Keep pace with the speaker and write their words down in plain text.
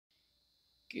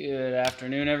Good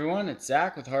afternoon, everyone. It's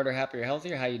Zach with Harder, Happier,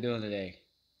 Healthier. How you doing today?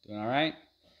 Doing all right?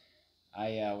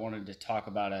 I wanted to talk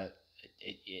about it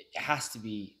has to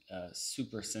be a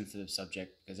super sensitive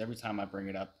subject because every time I bring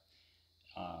it up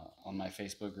on my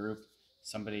Facebook group,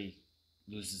 somebody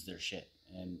loses their shit,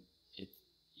 and it,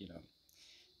 you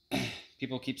know,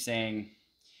 people keep saying,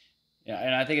 yeah,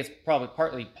 and I think it's probably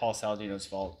partly Paul Saladino's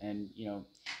fault, and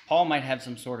Paul might have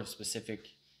some sort of specific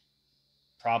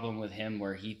problem with him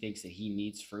where he thinks that he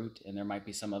needs fruit, and there might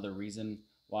be some other reason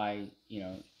why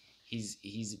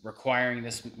he's requiring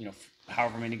this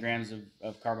however many grams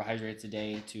of carbohydrates a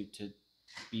day to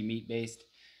be meat based.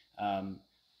 um,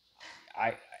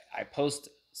 I I post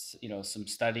some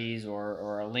studies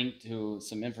or a link to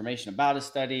some information about a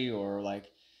study, or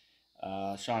like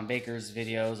Sean Baker's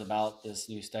videos about this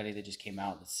new study that just came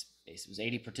out. It was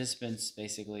 80 participants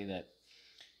basically that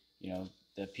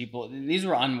the people, these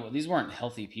weren't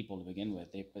healthy people to begin with.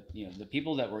 But the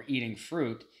people that were eating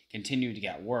fruit continued to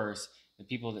get worse. The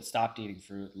people that stopped eating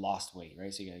fruit lost weight,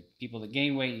 right? So you got people that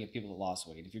gain weight, you get people that lost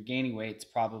weight. If you're gaining weight, it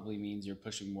probably means you're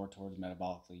pushing more towards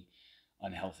metabolically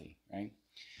unhealthy, right?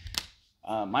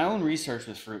 My own research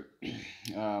with fruit,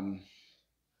 um,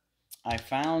 I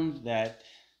found that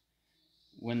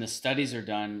when the studies are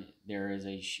done, there is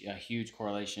a huge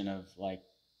correlation of like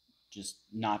just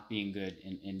not being good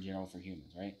in general for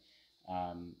humans, right?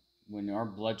 When our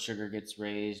blood sugar gets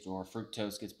raised or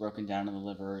fructose gets broken down in the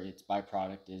liver, its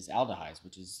byproduct is aldehydes,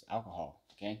 which is alcohol.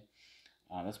 Okay,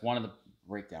 that's one of the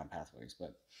breakdown pathways.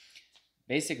 But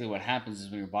basically, what happens is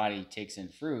when your body takes in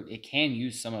fruit, it can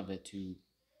use some of it to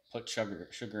put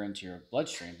sugar into your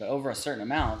bloodstream. But over a certain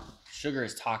amount, sugar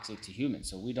is toxic to humans,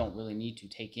 so we don't really need to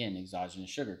take in exogenous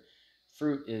sugar.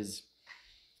 Fruit is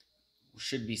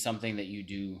should be something that you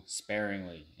do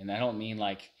sparingly, and I don't mean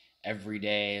like every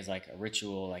day is like a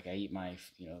ritual. Like I eat my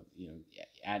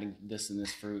adding this and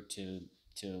this fruit to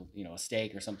a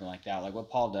steak or something like that. Like what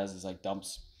Paul does is like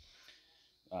dumps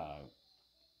uh,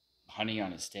 honey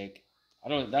on his steak. I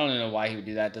don't know why he would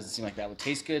do that. It doesn't seem like that would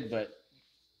taste good, but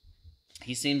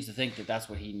he seems to think that that's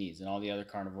what he needs, and all the other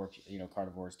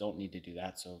carnivores don't need to do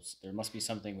that. So there must be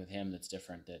something with him that's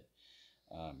different that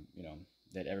um, you know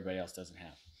that everybody else doesn't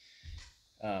have.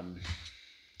 Um,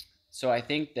 so I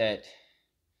think that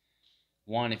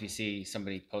one, if you see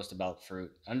somebody post about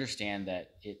fruit, understand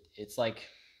that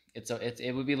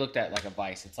it would be looked at like a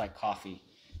vice. It's like coffee.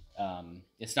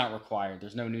 It's not required.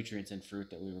 There's no nutrients in fruit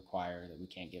that we require that we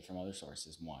can't get from other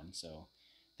sources. One, so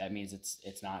that means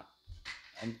it's not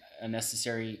a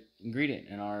necessary ingredient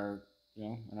in our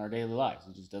in our daily lives.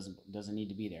 It just doesn't need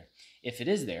to be there. If it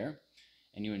is there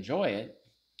and you enjoy it,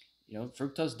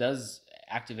 fructose does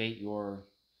activate your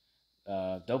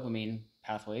dopamine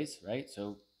pathways, right?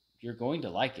 So you're going to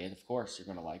like it. Of course, you're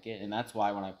going to like it, and that's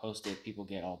why when I post it, people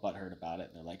get all butthurt about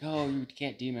it. They're like, "Oh, you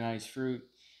can't demonize fruit."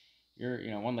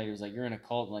 One lady was like, "You're in a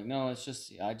cult." I'm like, no, it's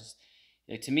just like,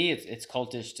 to me, it's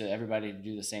cultish to everybody to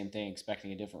do the same thing,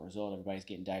 expecting a different result. Everybody's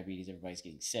getting diabetes. Everybody's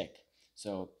getting sick.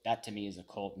 So that to me is a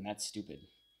cult, and that's stupid.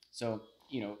 So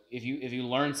if you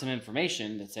learn some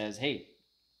information that says, "Hey,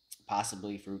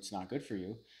 possibly fruit's not good for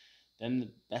you," then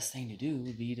the best thing to do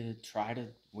would be to try to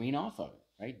wean off of it,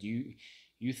 right? Do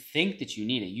you think that you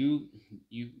need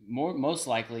it? Most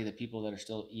likely the people that are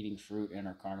still eating fruit and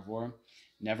are carnivore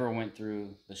never went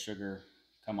through the sugar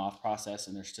come off process,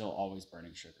 and they're still always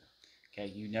burning sugar. Okay,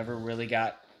 you never really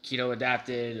got keto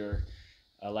adapted or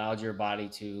allowed your body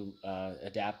to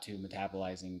adapt to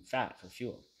metabolizing fat for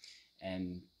fuel,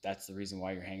 and that's the reason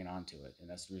why you're hanging on to it, and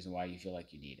that's the reason why you feel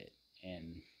like you need it.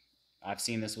 And I've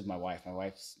seen this with my wife. My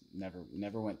wife's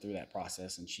never went through that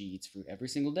process, and she eats fruit every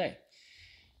single day.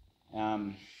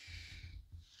 Um,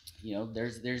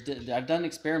 there's I've done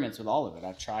experiments with all of it.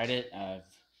 I've tried it. I've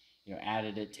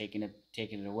added it, taken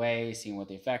it away, seeing what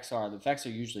the effects are. The effects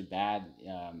are usually bad.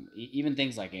 Even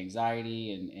things like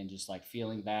anxiety and just like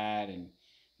feeling bad, and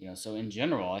so in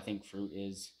general, I think fruit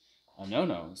is a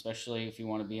no-no, especially if you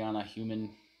want to be on a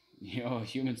human, a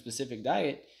human specific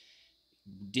diet.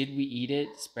 Did we eat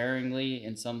it sparingly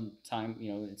in some time?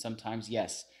 And sometimes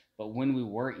yes, but when we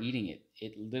were eating it,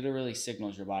 it literally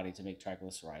signals your body to make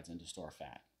triglycerides and to store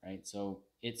fat, right? So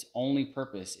its only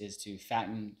purpose is to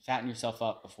fatten yourself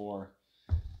up before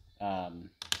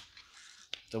um,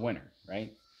 the winter,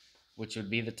 right? Which would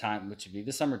be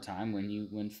the summertime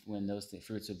when those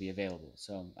fruits would be available.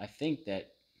 So I think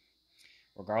that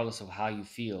regardless of how you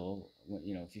feel,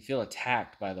 if you feel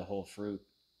attacked by the whole fruit,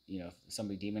 if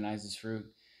somebody demonizes fruit,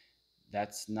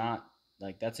 that's not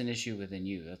like that's an issue within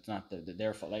you. That's not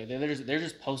their fault. Like they're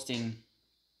just posting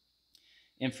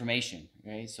information,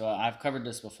 right? So I've covered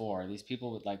this before. These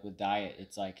people with diet,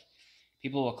 it's like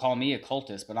People will call me a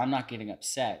cultist, but I'm not getting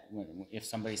upset if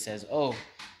somebody says, "Oh,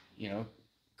 you know,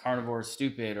 carnivore is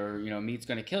stupid," or meat's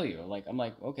going to kill you. Like I'm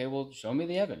like, okay, well, show me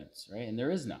the evidence, right? And there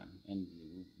is none, and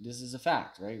this is a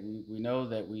fact, right? We know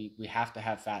that we have to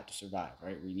have fat to survive,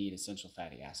 right? We need essential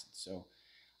fatty acids. So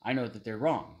I know that they're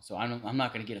wrong. So I'm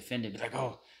not going to get offended, be like,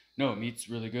 oh no, meat's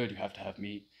really good. You have to have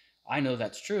meat. I know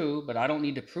that's true, but I don't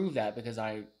need to prove that because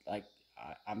I'm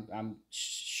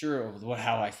sure of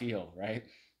how I feel, right?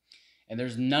 And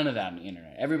there's none of that on the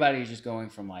internet. Everybody's just going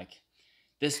from like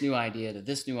this new idea to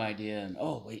this new idea, and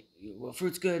oh wait, well,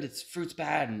 fruit's good, fruit's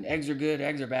bad, and eggs are good,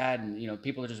 eggs are bad, and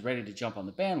people are just ready to jump on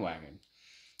the bandwagon.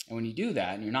 And when you do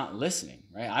that and you're not listening,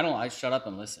 right? I shut up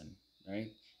and listen,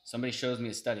 right? Somebody shows me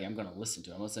a study, I'm going to listen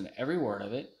to it. I'm listening to every word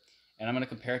of it, and I'm going to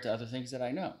compare it to other things that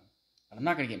I know. But I'm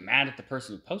not going to get mad at the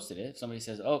person who posted it. If somebody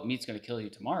says, "Oh, meat's going to kill you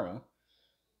tomorrow,"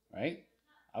 right?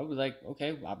 I would be like,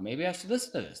 okay, well, maybe I should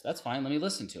listen to this. That's fine. Let me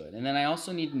listen to it. And then I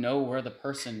also need to know where the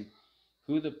person,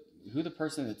 who the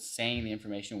person that's saying the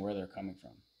information, where they're coming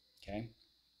from. Okay,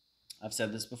 I've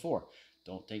said this before.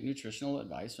 Don't take nutritional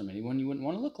advice from anyone you wouldn't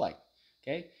want to look like.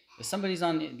 Okay, if somebody's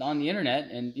on the internet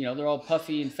and they're all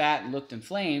puffy and fat and looked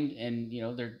inflamed, and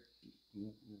they're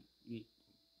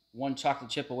one chocolate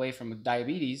chip away from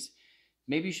diabetes,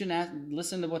 maybe you shouldn't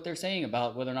listen to what they're saying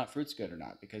about whether or not fruit's good or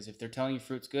not. Because if they're telling you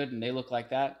fruit's good and they look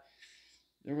like that,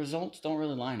 the results don't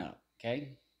really line up.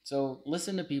 Okay, so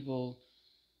listen to people,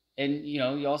 and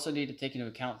you also need to take into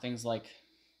account things like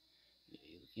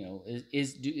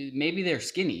maybe they're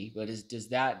skinny, but does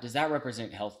that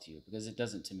represent health to you? Because it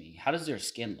doesn't to me. How does their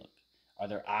skin look? Are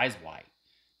their eyes white?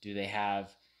 Do they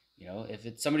have, if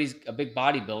it's somebody's a big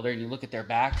bodybuilder and you look at their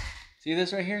back, see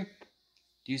this right here?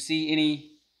 Do you see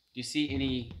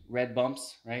any red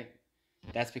bumps, right?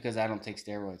 That's because I don't take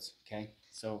steroids, okay?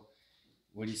 So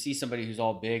when you see somebody who's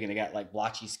all big and they got like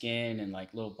blotchy skin and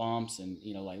like little bumps and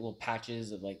like little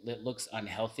patches of like it looks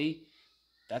unhealthy,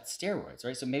 that's steroids,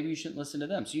 right? So maybe you shouldn't listen to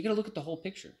them. So you got to look at the whole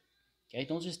picture. Okay,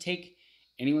 don't just take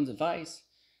anyone's advice.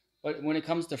 But when it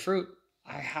comes to fruit,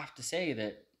 I have to say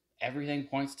that everything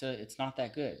points to it's not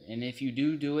that good. And if you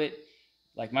do it,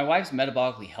 like my wife's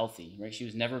metabolically healthy, right?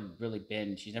 She's never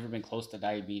been close to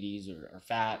diabetes or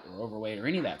fat or overweight or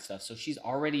any of that stuff. So she's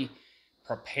already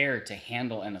prepared to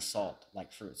handle an assault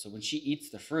like fruit. So when she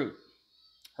eats the fruit,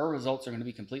 her results are going to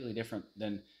be completely different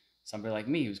than somebody like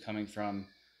me who's coming from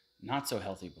not so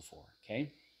healthy before.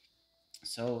 Okay,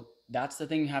 so that's the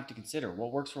thing you have to consider.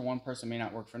 What works for one person may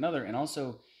not work for another, and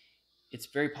also it's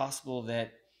very possible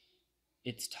that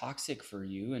it's toxic for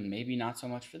you and maybe not so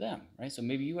much for them, right? So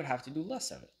maybe you would have to do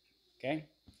less of it. Okay,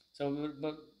 so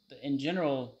but in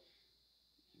general,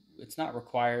 it's not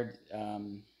required.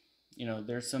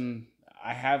 There's some.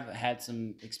 I have had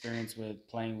some experience with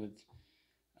playing with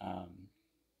um,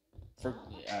 for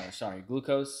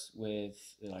glucose with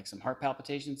like some heart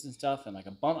palpitations and stuff, and like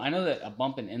a bump. I know that a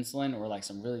bump in insulin or like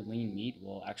some really lean meat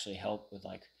will actually help with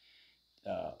like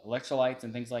electrolytes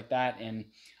and things like that. And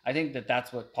I think that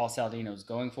that's what Paul Saladino is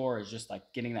going for, is just like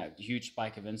getting that huge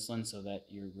spike of insulin so that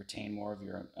you retain more of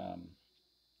your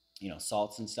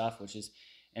salts and stuff, which is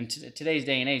in today's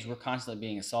day and age, we're constantly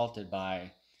being assaulted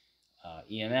by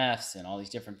EMFs and all these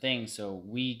different things. So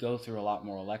we go through a lot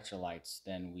more electrolytes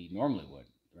than we normally would,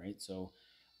 right? So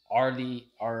are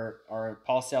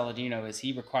Paul Saladino, is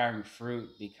he requiring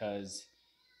fruit because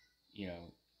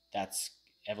that's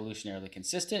evolutionarily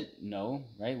consistent? No,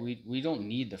 right? We don't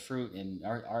need the fruit, and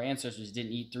our ancestors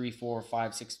didn't eat 3, 4,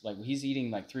 5, 6. Like he's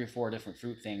eating like 3 or 4 different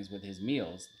fruit things with his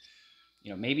meals.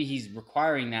 Maybe he's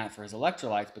requiring that for his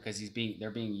electrolytes because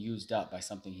they're being used up by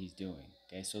something he's doing.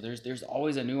 Okay, so there's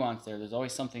always a nuance there. There's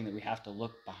always something that we have to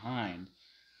look behind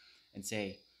and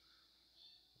say,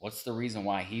 what's the reason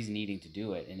why he's needing to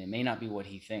do it? And it may not be what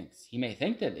he thinks. He may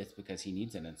think that it's because he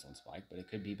needs an insulin spike, but it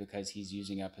could be because he's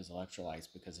using up his electrolytes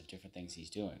because of different things he's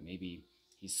doing. Maybe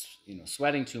he's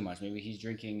sweating too much. Maybe he's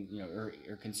drinking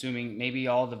or consuming maybe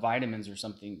all the vitamins or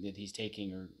something that he's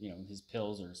taking, or his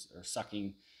pills or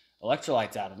sucking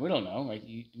electrolytes out of them. We don't know. Like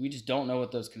we just don't know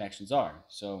what those connections are.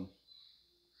 So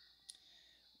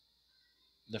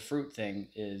the fruit thing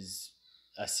is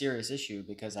a serious issue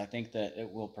because I think that it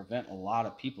will prevent a lot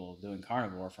of people doing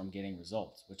carnivore from getting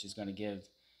results, which is going to give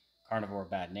carnivore a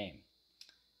bad name.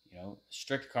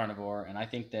 Strict carnivore, and I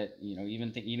think that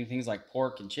even eating things like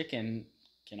pork and chicken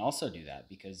can also do that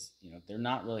because they're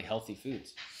not really healthy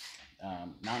foods.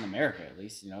 Not in America, at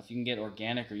least. If you can get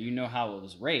organic or how it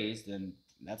was raised, then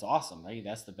that's awesome, right?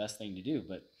 That's the best thing to do.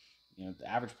 But the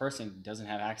average person doesn't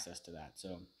have access to that.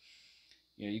 So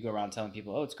you go around telling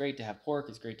people, oh, it's great to have pork,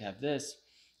 it's great to have this,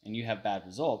 and you have bad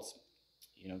results.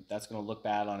 that's going to look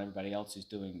bad on everybody else who's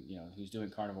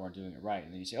doing carnivore and doing it right.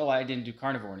 And then you say, oh, I didn't do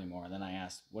carnivore anymore. And then I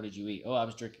asked, what did you eat? Oh, I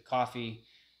was drinking coffee.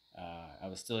 I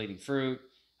was still eating fruit.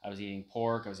 I was eating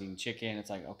pork. I was eating chicken. It's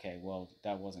like, okay, well,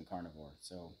 that wasn't carnivore.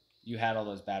 So you had all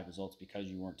those bad results because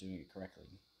you weren't doing it correctly.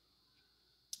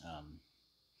 Um,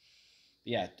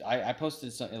 yeah, I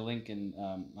posted a link in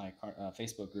my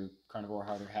Facebook group, Carnivore,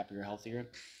 Harder, Happier, Healthier,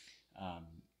 um,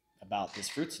 about this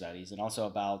fruit studies, and also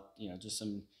about just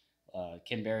some.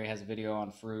 Ken Berry has a video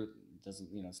on fruit. Doesn't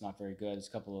it's not very good. It's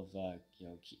a couple of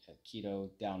keto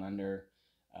down under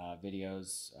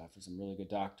videos for some really good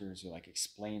doctors who like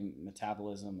explain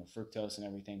metabolism of fructose and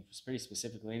everything pretty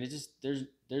specifically. And it just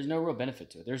there's no real benefit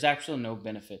to it. There's actually no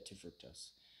benefit to fructose.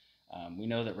 We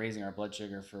know that raising our blood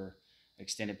sugar for an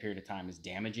extended period of time is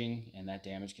damaging, and that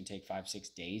damage can take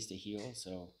 5-6 days to heal.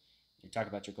 So you talk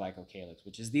about your glycocalyx,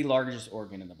 which is the largest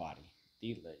organ in the body.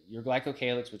 Your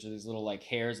glycocalyx, which are these little like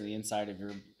hairs on the inside of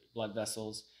your blood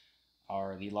vessels,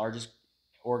 are the largest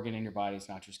organ in your body. It's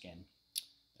not your skin.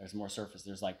 There's more surface.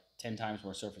 There's like 10 times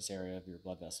more surface area of your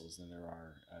blood vessels than there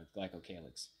are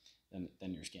glycocalyx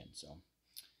than your skin. So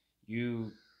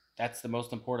that's the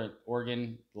most important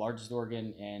organ, largest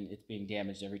organ, and it's being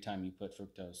damaged every time you put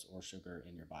fructose or sugar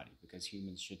in your body, because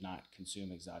humans should not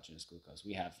consume exogenous glucose.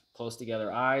 We have close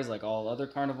together eyes like all other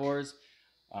carnivores.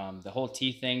 The whole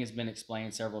teeth thing has been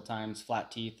explained several times.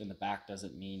 Flat teeth in the back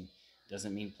doesn't mean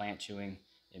plant chewing.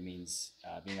 It means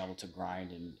being able to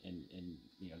grind and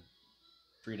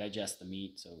pre-digest the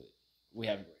meat. So we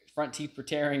have front teeth for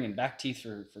tearing and back teeth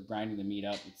for grinding the meat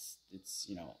up. It's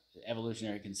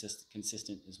evolutionary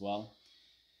consistent as well.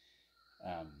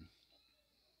 But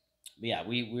yeah,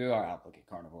 we are outlooked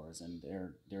carnivores, and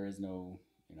there is no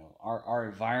our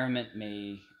environment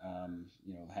may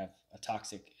have a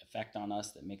toxic effect on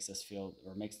us that makes us feel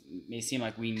or may seem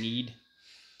like we need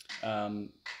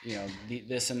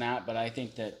this and that, but I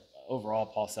think that overall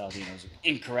Paul Saladino is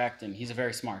incorrect, and he's a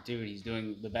very smart dude. He's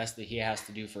doing the best that he has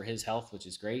to do for his health, which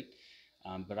is great.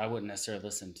 But I wouldn't necessarily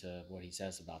listen to what he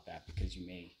says about that, because you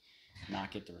may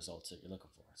not get the results that you're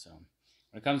looking for. So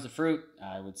when it comes to fruit,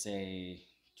 I would say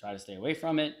try to stay away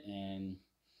from it. And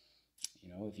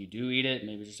if you do eat it,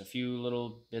 maybe just a few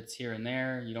little bits here and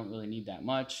there. You don't really need that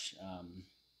much.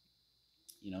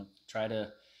 Try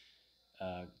to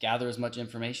gather as much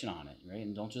information on it, right?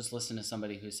 And don't just listen to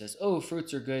somebody who says, "Oh,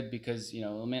 fruits are good because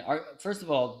first of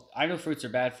all, I know fruits are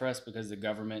bad for us because the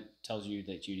government tells you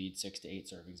that you need 6 to 8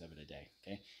 servings of it a day."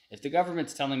 Okay, if the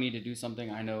government's telling me to do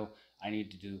something, I know I need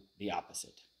to do the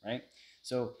opposite, right?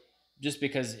 So just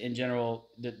because in general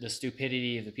the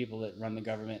stupidity of the people that run the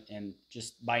government, and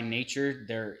just by nature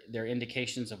their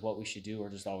indications of what we should do are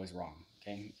just always wrong.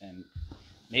 Okay, and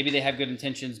maybe they have good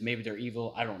intentions, maybe they're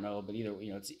evil, I don't know, but either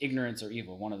it's ignorance or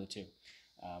evil, one of the two.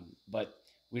 But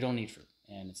we don't need fruit,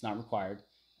 and it's not required.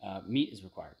 Meat is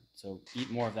required, so eat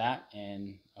more of that,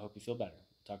 and I hope you feel better.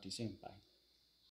 Talk to you soon. Bye.